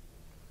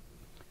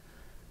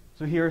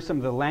 So here are some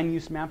of the land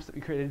use maps that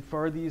we created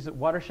for these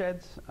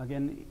watersheds.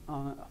 Again,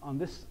 on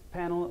this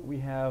panel, we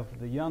have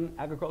the young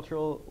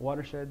agricultural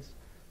watersheds,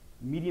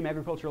 medium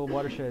agricultural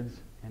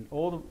watersheds, and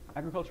old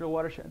agricultural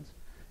watersheds.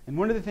 And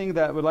one of the things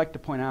that I would like to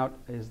point out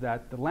is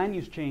that the land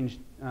use change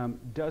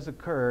does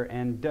occur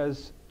and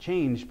does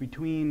change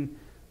between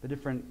the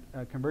different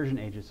conversion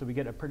ages. So we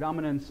get a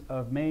predominance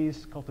of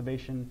maize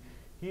cultivation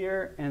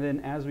here, and then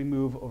as we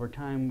move over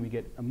time, we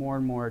get a more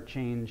and more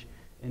change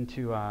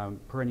into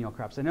perennial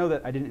crops. I know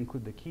that I didn't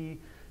include the key,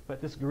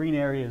 but this green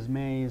area is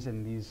maize,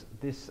 and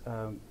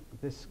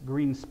this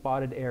green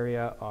spotted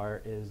area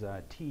is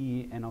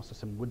tea, and also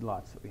some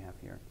woodlots that we have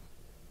here.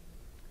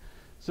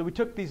 So we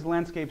took these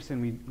landscapes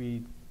and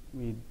we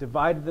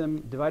divided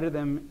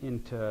them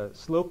into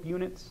slope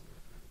units.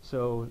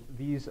 So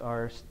these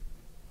are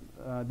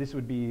this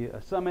would be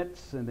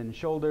summits, and then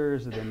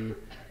shoulders, and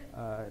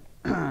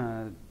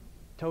then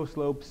toe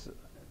slopes,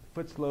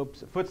 foot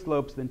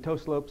slopes, then toe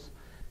slopes.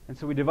 And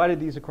so we divided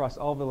these across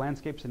all of the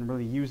landscapes and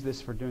really used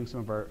this for doing some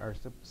of our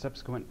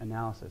subsequent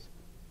analysis.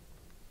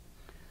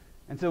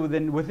 And so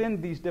then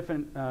within these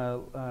different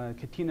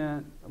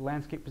Catena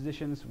landscape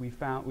positions, we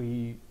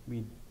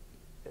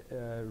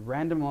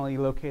randomly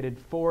located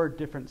 4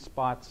 different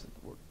spots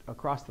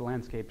across the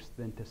landscapes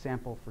then to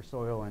sample for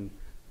soil and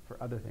for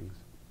other things.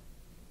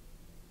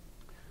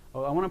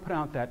 Oh, I want to point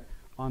out that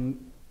on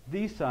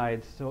these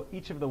sides, so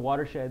each of the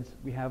watersheds,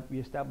 we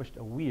established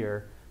a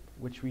weir,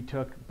 which we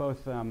took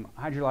both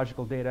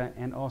hydrological data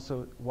and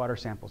also water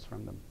samples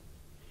from them.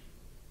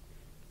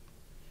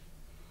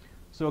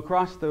 So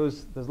across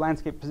those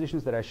landscape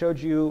positions that I showed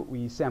you,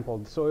 we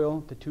sampled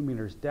soil to 2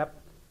 meters depth.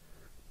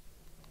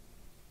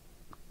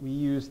 We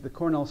used the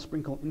Cornell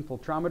sprinkle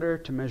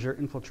infiltrometer to measure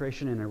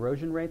infiltration and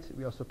erosion rates.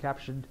 We also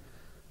captured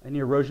any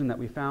erosion that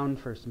we found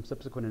for some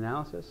subsequent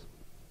analysis.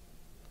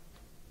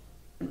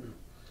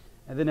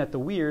 And then at the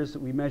weirs,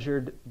 we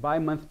measured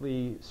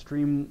bi-monthly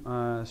stream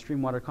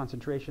water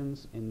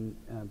concentrations in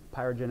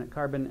pyrogenic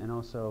carbon and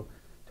also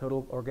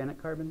total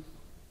organic carbon.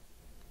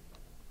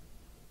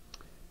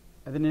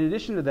 And then in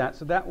addition to that,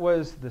 so that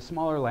was the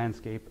smaller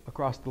landscape.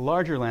 Across the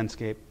larger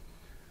landscape,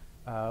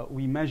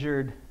 we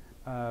measured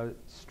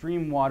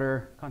stream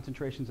water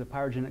concentrations of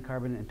pyrogenic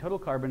carbon and total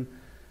carbon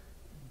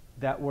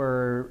that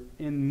were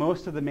in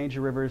most of the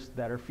major rivers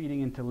that are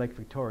feeding into Lake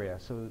Victoria.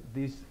 So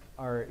these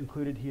are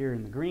included here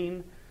in the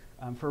green.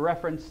 For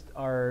reference,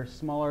 our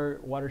smaller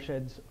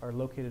watersheds are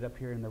located up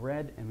here in the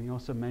red, and we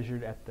also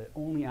measured at the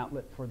only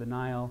outlet for the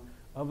Nile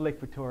of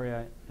Lake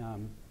Victoria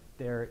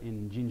there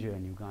in Jinja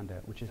in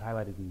Uganda, which is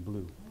highlighted in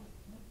blue.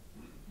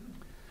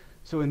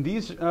 So in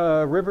these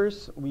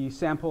rivers, we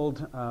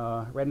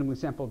randomly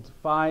sampled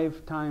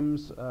 5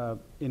 times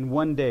in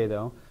one day,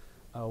 though,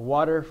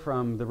 water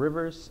from the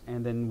rivers,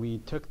 and then we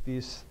took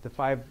the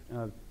 5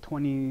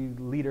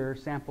 20-liter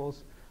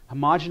samples,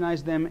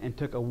 homogenized them, and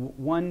took a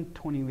 1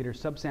 20-liter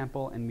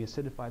subsample, and we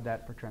acidified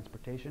that for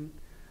transportation.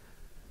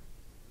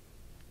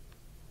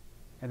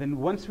 And then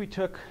once we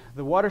took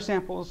the water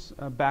samples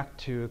back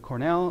to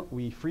Cornell,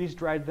 we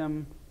freeze-dried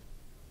them,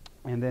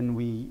 and then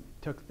we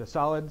took the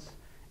solids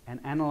and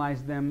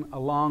analyzed them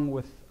along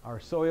with our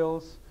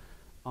soils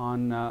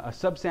on a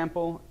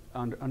subsample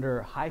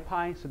under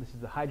HiPy. So this is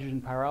the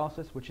hydrogen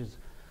pyrolysis, which is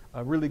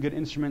a really good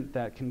instrument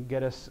that can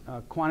get us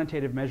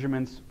quantitative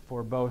measurements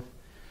for both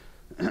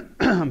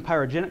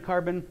pyrogenic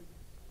carbon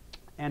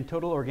and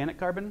total organic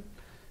carbon.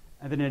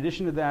 And then in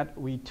addition to that,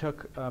 we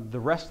took the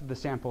rest of the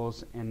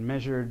samples and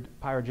measured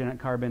pyrogenic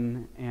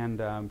carbon and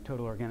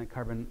total organic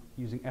carbon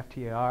using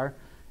FTIR.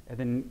 And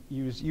then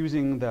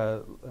using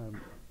the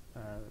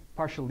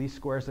partial least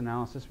squares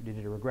analysis, we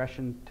did a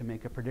regression to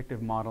make a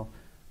predictive model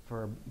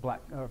for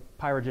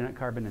pyrogenic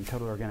carbon and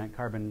total organic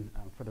carbon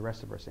for the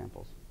rest of our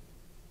samples.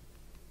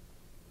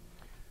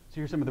 So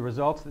here's some of the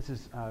results. This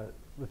is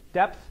with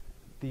depth.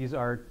 These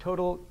are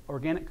total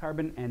organic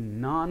carbon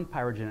and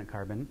non-pyrogenic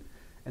carbon.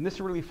 And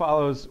this really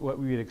follows what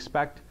we would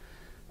expect.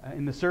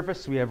 In the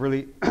surface, we have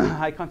really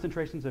high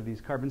concentrations of these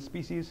carbon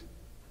species,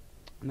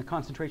 and the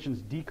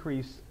concentrations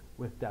decrease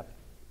with depth.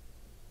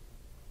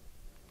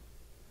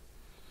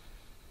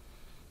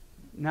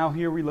 Now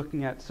here we're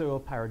looking at soil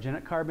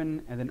pyrogenic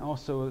carbon, and then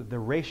also the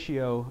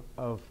ratio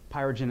of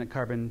pyrogenic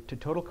carbon to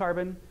total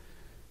carbon.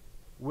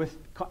 With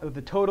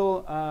the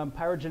total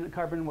pyrogenic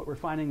carbon, what we're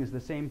finding is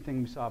the same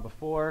thing we saw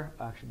before.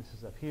 Actually, this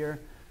is up here,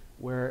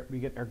 where we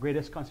get our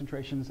greatest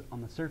concentrations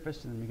on the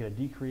surface, and then we get a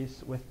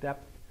decrease with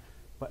depth.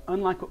 But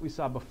unlike what we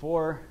saw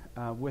before,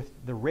 with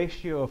the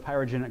ratio of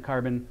pyrogenic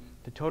carbon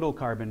to total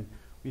carbon,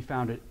 we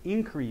found an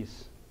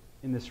increase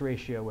in this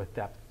ratio with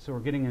depth. So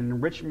we're getting an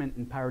enrichment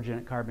in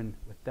pyrogenic carbon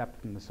with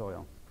depth in the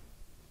soil.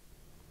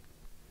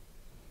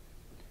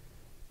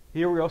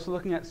 Here we're also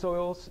looking at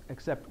soils,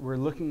 except we're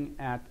looking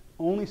at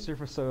only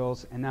surface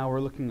soils, and now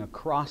we're looking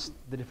across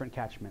the different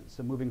catchments,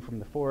 so moving from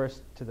the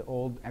forest to the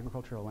old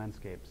agricultural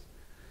landscapes.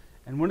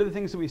 And one of the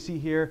things that we see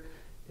here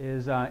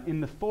is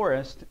in the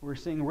forest, we're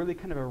seeing really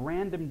kind of a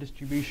random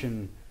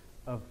distribution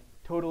of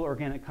total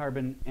organic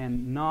carbon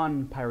and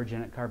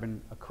non-pyrogenic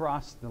carbon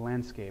across the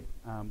landscape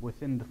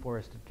within the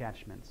forested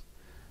catchments.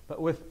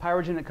 But with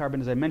pyrogenic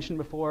carbon, as I mentioned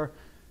before,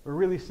 we're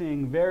really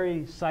seeing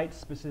very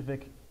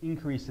site-specific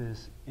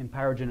increases in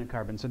pyrogenic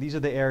carbon. So these are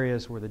the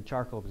areas where the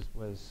charcoal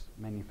was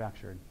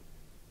manufactured.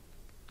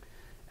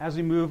 As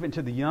we move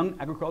into the young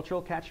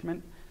agricultural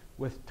catchment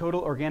with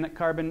total organic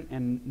carbon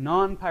and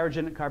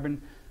non-pyrogenic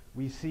carbon,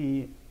 we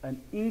see an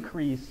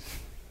increase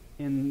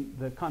in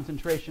the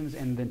concentrations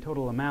and the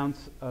total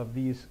amounts of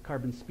these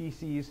carbon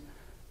species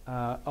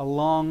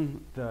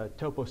along the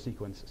topo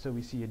sequence. So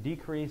we see a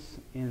decrease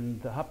in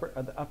the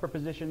upper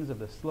positions of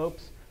the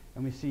slopes,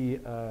 and we see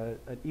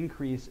an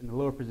increase in the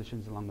lower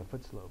positions along the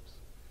foot slopes.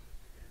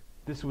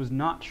 This was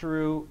not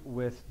true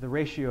with the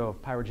ratio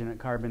of pyrogenic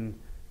carbon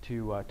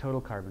to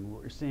total carbon.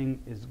 What we're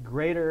seeing is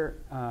greater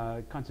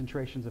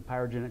concentrations of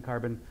pyrogenic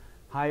carbon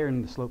higher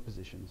in the slope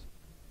positions.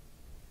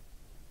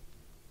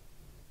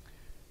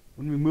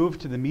 When we move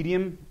to the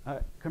medium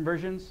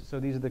conversions, so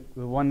these are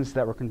the ones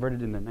that were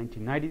converted in the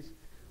 1990s,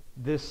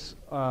 this,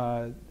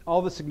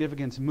 all the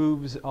significance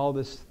moves, all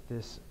this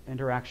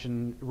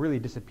interaction really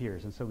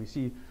disappears. And so we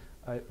see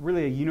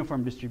really a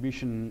uniform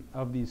distribution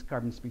of these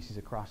carbon species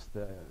across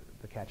the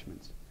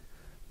catchments.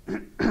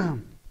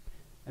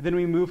 And then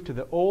we move to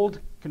the old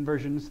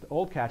conversions, the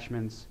old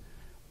catchments.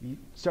 We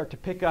start to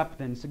pick up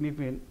then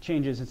significant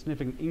changes and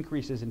significant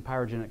increases in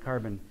pyrogenic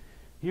carbon.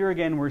 Here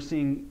again, we're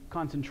seeing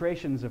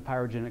concentrations of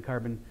pyrogenic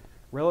carbon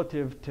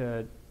relative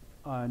to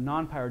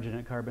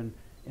non-pyrogenic carbon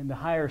in the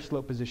higher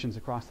slope positions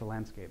across the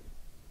landscape.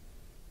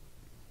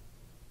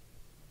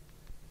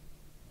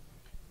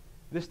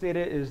 This data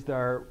is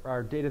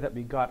our data that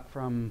we got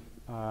from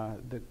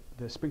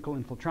the sprinkle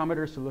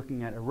infiltrometer, so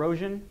looking at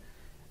erosion.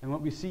 And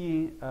what we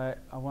see, I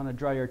want to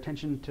draw your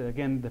attention to,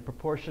 again, the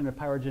proportion of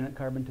pyrogenic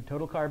carbon to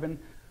total carbon.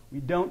 We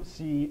don't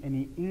see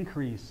any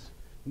increase,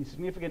 any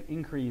significant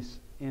increase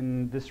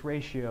in this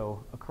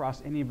ratio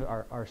across any of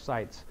our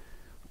sites,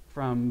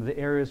 from the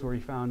areas where we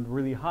found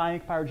really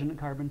high pyrogenic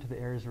carbon to the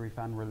areas where we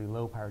found really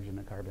low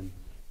pyrogenic carbon.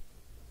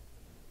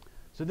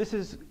 So this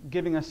is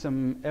giving us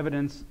some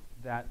evidence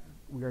that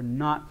we are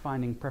not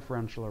finding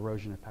preferential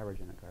erosion of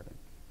pyrogenic carbon.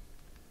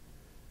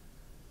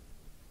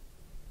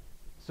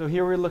 So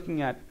here we're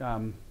looking at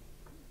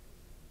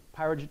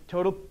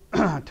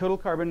total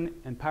carbon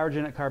and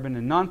pyrogenic carbon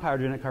and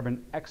non-pyrogenic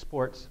carbon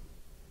exports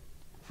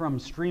from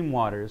stream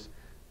waters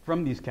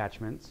from these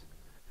catchments.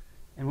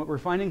 And what we're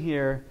finding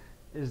here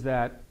is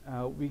that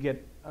we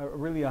get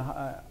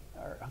our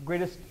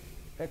greatest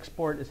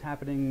export is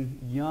happening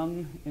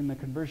young in the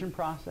conversion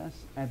process,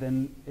 and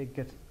then it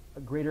gets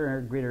greater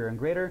and greater and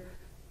greater,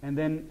 and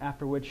then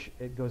after which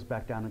it goes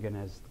back down again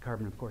as the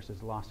carbon, of course,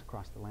 is lost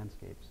across the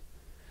landscapes.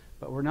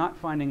 But we're not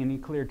finding any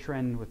clear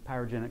trend with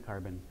pyrogenic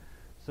carbon.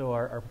 So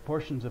our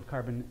proportions of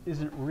carbon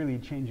isn't really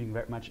changing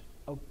very much,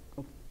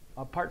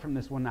 apart from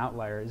this one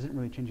outlier, isn't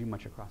really changing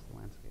much across the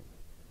landscape.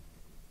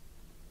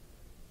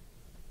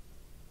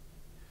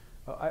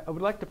 I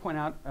would like to point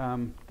out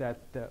that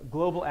the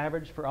global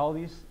average for all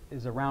these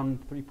is around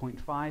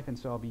 3.5, and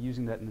so I'll be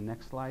using that in the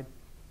next slide.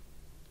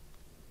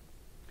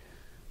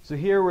 So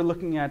here we're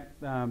looking at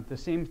the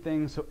same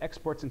thing, so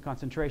exports and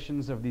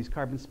concentrations of these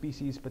carbon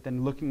species, but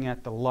then looking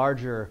at the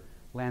larger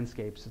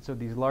landscapes, and so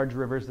these large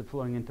rivers that are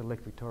flowing into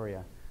Lake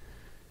Victoria.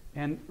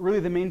 And really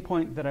the main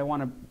point that I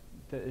want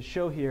to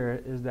show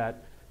here is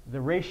that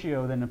the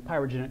ratio then of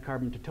pyrogenic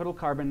carbon to total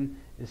carbon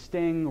is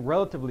staying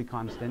relatively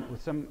constant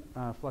with some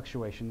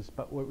fluctuations,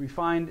 but what we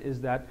find is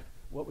that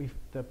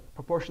the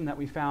proportion that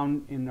we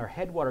found in our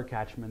headwater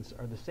catchments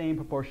are the same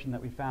proportion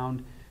that we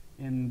found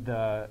in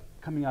the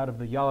coming out of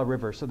the Yala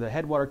River. So the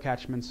headwater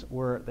catchments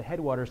were the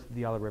headwaters of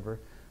the Yala River.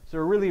 So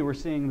really we're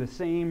seeing the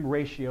same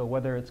ratio,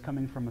 whether it's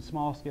coming from a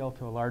small scale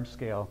to a large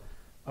scale,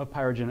 of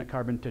pyrogenic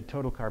carbon to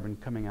total carbon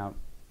coming out.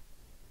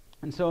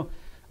 And so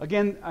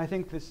again, I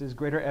think this is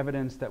greater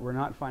evidence that we're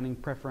not finding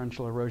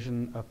preferential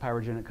erosion of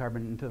pyrogenic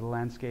carbon into the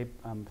landscape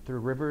through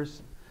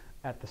rivers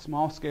at the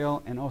small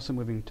scale and also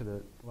moving to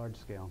the large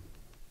scale.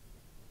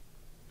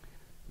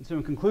 And so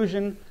in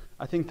conclusion,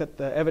 I think that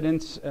the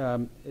evidence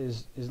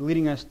is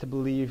leading us to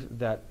believe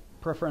that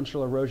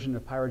preferential erosion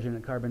of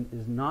pyrogenic carbon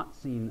is not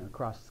seen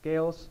across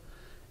scales,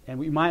 and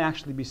we might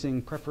actually be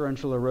seeing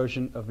preferential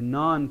erosion of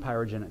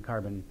non-pyrogenic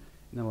carbon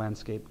in the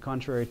landscape,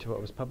 contrary to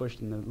what was published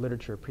in the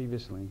literature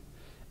previously.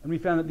 And we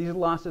found that these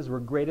losses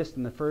were greatest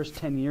in the first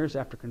 10 years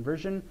after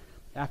conversion,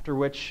 after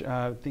which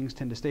things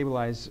tend to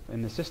stabilize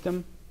in the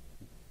system.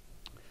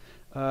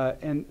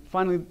 And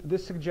finally,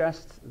 this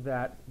suggests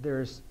that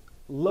there's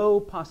low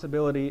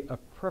possibility of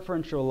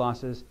preferential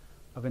losses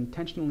of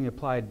intentionally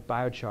applied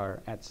biochar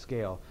at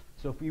scale.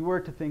 So if we were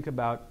to think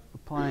about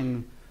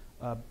applying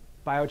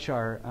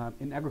biochar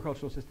in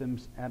agricultural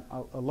systems at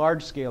a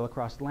large scale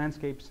across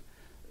landscapes,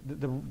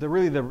 the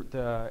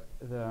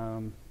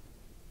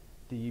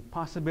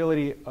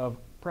possibility of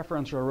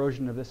preferential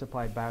erosion of this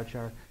applied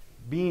biochar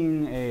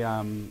being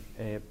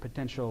a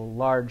potential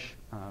large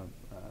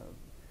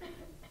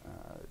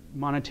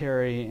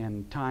monetary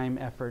and time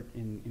effort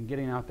in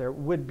getting out there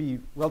would be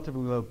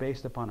relatively low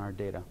based upon our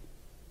data.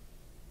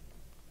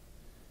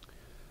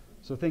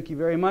 So thank you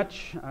very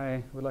much.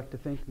 I would like to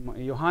thank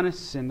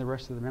Johannes and the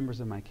rest of the members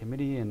of my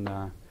committee and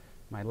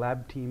my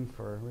lab team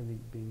for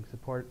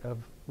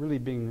really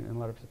being in a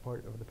lot of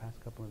support over the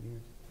past couple of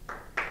years.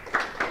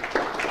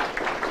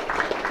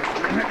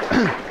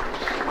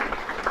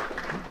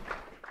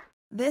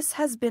 This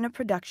has been a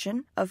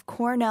production of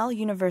Cornell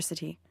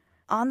University,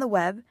 on the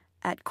web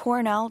at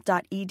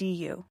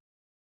cornell.edu.